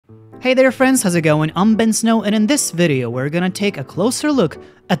Hey there friends, how's it going? I'm Ben Snow, and in this video we're gonna take a closer look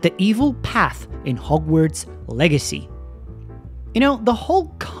at the evil path in Hogwarts Legacy. You know, the whole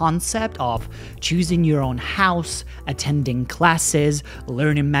concept of choosing your own house, attending classes,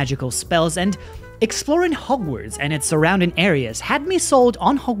 learning magical spells, and exploring Hogwarts and its surrounding areas had me sold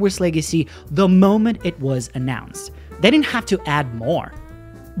on Hogwarts Legacy the moment it was announced. They didn't have to add more.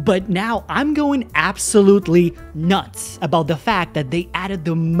 But now I'm going absolutely nuts about the fact that they added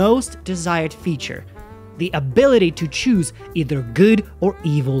the most desired feature, the ability to choose either good or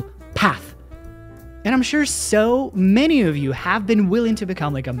evil path. And I'm sure so many of you have been willing to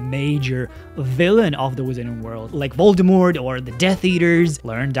become like a major villain of the wizarding world, like Voldemort or the Death Eaters,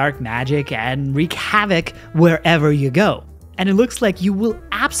 learn dark magic and wreak havoc wherever you go. And it looks like you will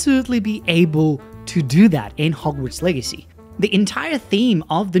absolutely be able to do that in Hogwarts Legacy. The entire theme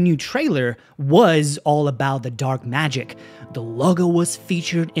of the new trailer was all about the dark magic. The logo was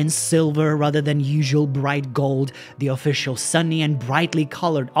featured in silver rather than usual bright gold. The official sunny and brightly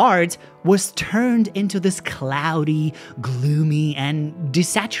colored art was turned into this cloudy, gloomy, and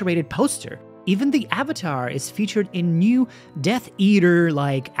desaturated poster. Even the avatar is featured in new Death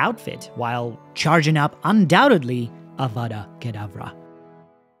Eater-like outfit, while charging up undoubtedly Avada Kedavra.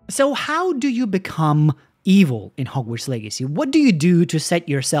 So how do you become evil in Hogwarts Legacy? What do you do to set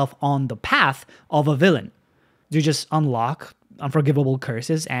yourself on the path of a villain? Do you just unlock unforgivable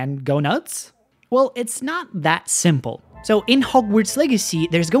curses and go nuts? Well, it's not that simple. So in Hogwarts Legacy,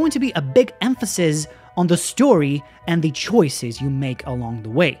 there's going to be a big emphasis on the story and the choices you make along the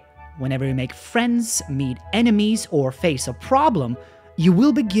way. Whenever you make friends, meet enemies, or face a problem, you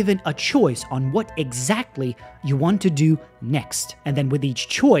will be given a choice on what exactly you want to do next. And then with each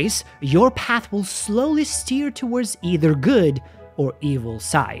choice, your path will slowly steer towards either good or evil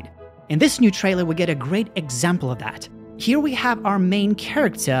side. In this new trailer, we get a great example of that. Here we have our main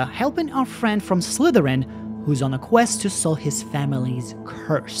character helping our friend from Slytherin who's on a quest to solve his family's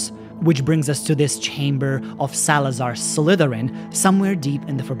curse. Which brings us to this chamber of Salazar Slytherin somewhere deep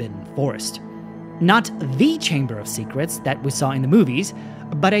in the Forbidden Forest. Not the Chamber of Secrets that we saw in the movies,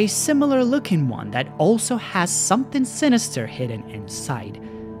 but a similar looking one that also has something sinister hidden inside,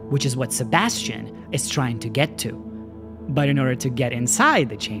 which is what Sebastian is trying to get to. But in order to get inside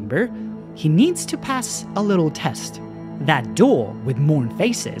the chamber, he needs to pass a little test. That door with Morn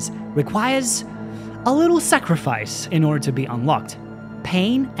faces requires a little sacrifice in order to be unlocked.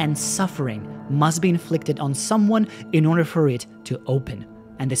 Pain and suffering must be inflicted on someone in order for it to open.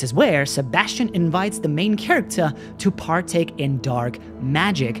 And this is where Sebastian invites the main character to partake in dark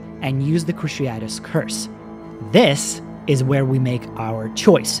magic and use the Cruciatus Curse. This is where we make our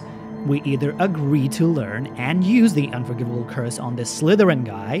choice. We either agree to learn and use the Unforgivable Curse on this Slytherin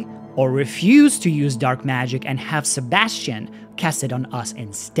guy, or refuse to use dark magic and have Sebastian cast it on us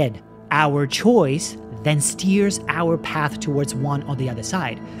instead. Our choice then steers our path towards one or the other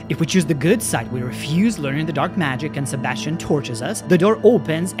side. If we choose the good side, we refuse learning the dark magic and Sebastian tortures us, the door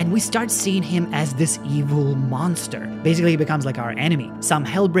opens and we start seeing him as this evil monster. Basically, he becomes like our enemy. Some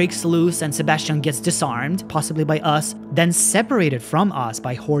hell breaks loose and Sebastian gets disarmed, possibly by us, then separated from us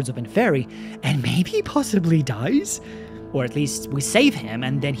by hordes of Inferi, and maybe possibly dies? Or at least we save him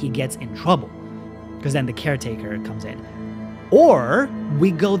and then he gets in trouble, because then the caretaker comes in. Or we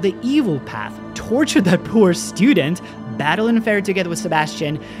go the evil path, torture that poor student, battle Inferi together with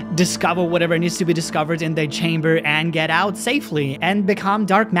Sebastian, discover whatever needs to be discovered in the chamber, and get out safely and become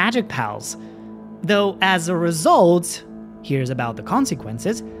dark magic pals. Though as a result, here's about the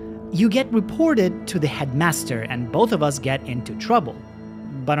consequences, you get reported to the headmaster and both of us get into trouble.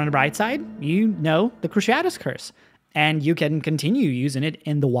 But on the bright side, you know the Cruciatus Curse, and you can continue using it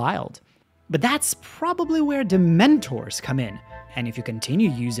in the wild. But that's probably where Dementors come in. And if you continue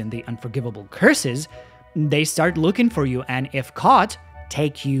using the unforgivable curses, they start looking for you and if caught,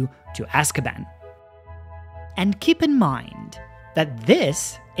 take you to Azkaban. And keep in mind that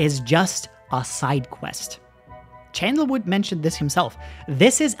this is just a side quest. Chandlerwood mentioned this himself.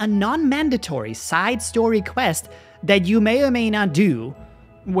 This is a non-mandatory side story quest that you may or may not do,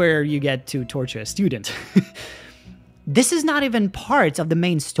 where you get to torture a student. This is not even part of the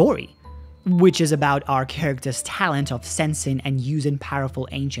main story, which is about our character's talent of sensing and using powerful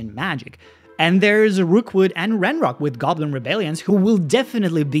ancient magic. And there's Rookwood and Renrock with Goblin Rebellions who will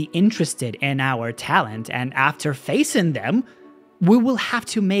definitely be interested in our talent, and after facing them, we will have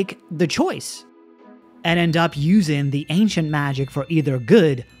to make the choice and end up using the ancient magic for either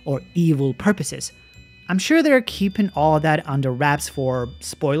good or evil purposes. I'm sure they're keeping all that under wraps for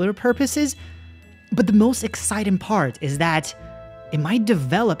spoiler purposes, but the most exciting part is that it might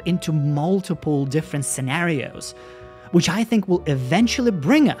develop into multiple different scenarios, which I think will eventually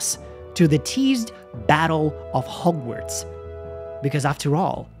bring us to the teased Battle of Hogwarts. Because after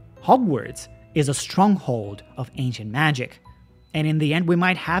all, Hogwarts is a stronghold of ancient magic. And in the end, we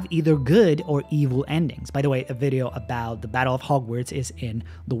might have either good or evil endings. By the way, a video about the Battle of Hogwarts is in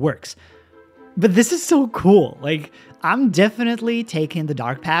the works. But this is so cool. Like, I'm definitely taking the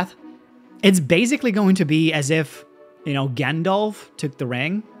dark path. It's basically going to be as if, you know, Gandalf took the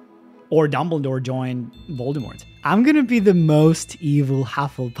ring or Dumbledore joined Voldemort. I'm gonna be the most evil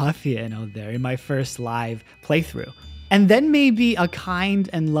Hufflepuffian out there in my first live playthrough. And then maybe a kind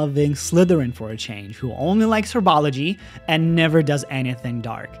and loving Slytherin for a change, who only likes herbology and never does anything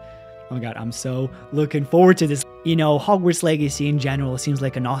dark. Oh my god, I'm so looking forward to this. You know, Hogwarts Legacy in general seems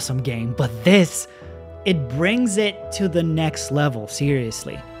like an awesome game, but this, it brings it to the next level,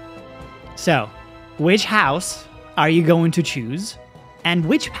 seriously. So, which house are you going to choose? And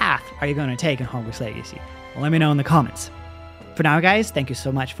which path are you going to take in Hogwarts Legacy? Well, let me know in the comments. For now, guys, thank you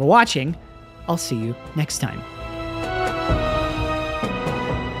so much for watching. I'll see you next time.